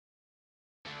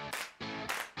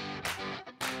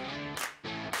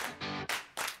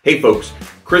Hey folks,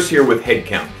 Chris here with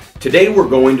HeadCount. Today we're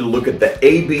going to look at the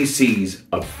ABCs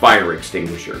of fire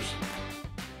extinguishers.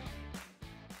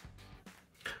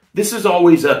 This is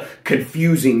always a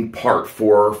confusing part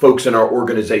for folks in our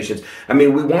organizations. I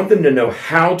mean, we want them to know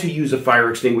how to use a fire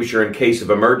extinguisher in case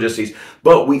of emergencies,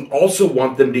 but we also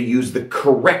want them to use the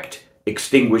correct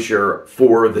extinguisher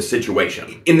for the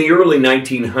situation. In the early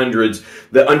 1900s,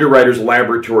 the Underwriters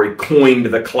Laboratory coined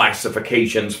the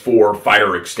classifications for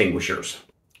fire extinguishers.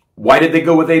 Why did they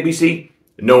go with ABC?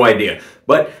 No idea.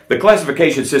 But the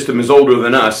classification system is older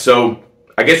than us, so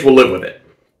I guess we'll live with it.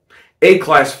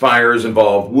 A-class fires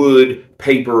involve wood,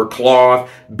 paper, cloth.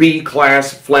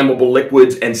 B-class, flammable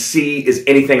liquids. And C is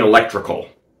anything electrical.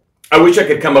 I wish I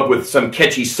could come up with some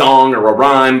catchy song or a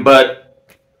rhyme, but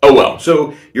oh well.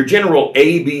 So your general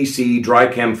ABC dry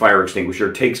chem fire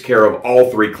extinguisher takes care of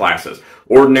all three classes: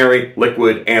 ordinary,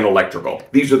 liquid, and electrical.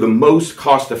 These are the most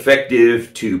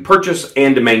cost-effective to purchase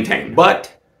and to maintain.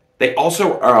 But they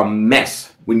also are a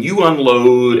mess. When you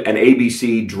unload an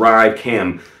ABC dry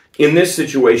chem, in this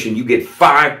situation, you get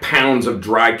 5 pounds of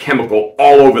dry chemical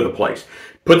all over the place.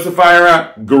 Puts the fire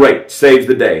out, great, saves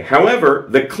the day. However,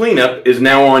 the cleanup is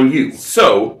now on you.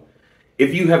 So,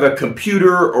 if you have a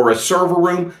computer or a server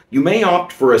room, you may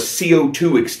opt for a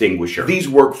CO2 extinguisher. These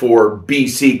work for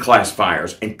BC class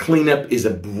fires, and cleanup is a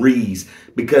breeze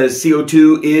because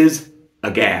CO2 is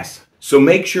a gas. So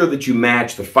make sure that you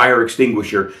match the fire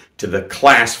extinguisher to the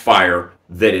class fire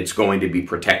that it's going to be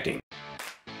protecting.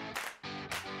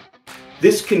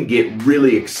 This can get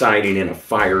really exciting in a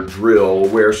fire drill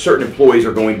where certain employees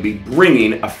are going to be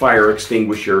bringing a fire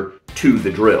extinguisher to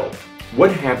the drill.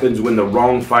 What happens when the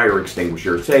wrong fire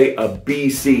extinguisher, say a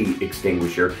BC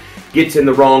extinguisher, gets in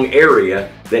the wrong area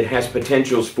that has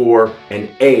potentials for an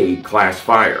A-class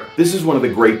fire? This is one of the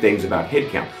great things about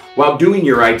HeadCount. While doing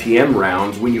your ITM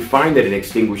rounds, when you find that an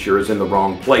extinguisher is in the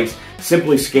wrong place,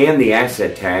 simply scan the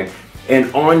asset tag,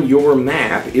 and on your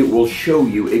map, it will show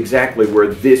you exactly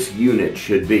where this unit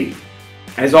should be.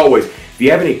 As always, if you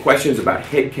have any questions about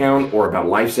HeadCount or about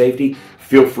life safety,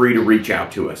 feel free to reach out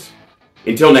to us.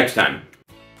 Until next time.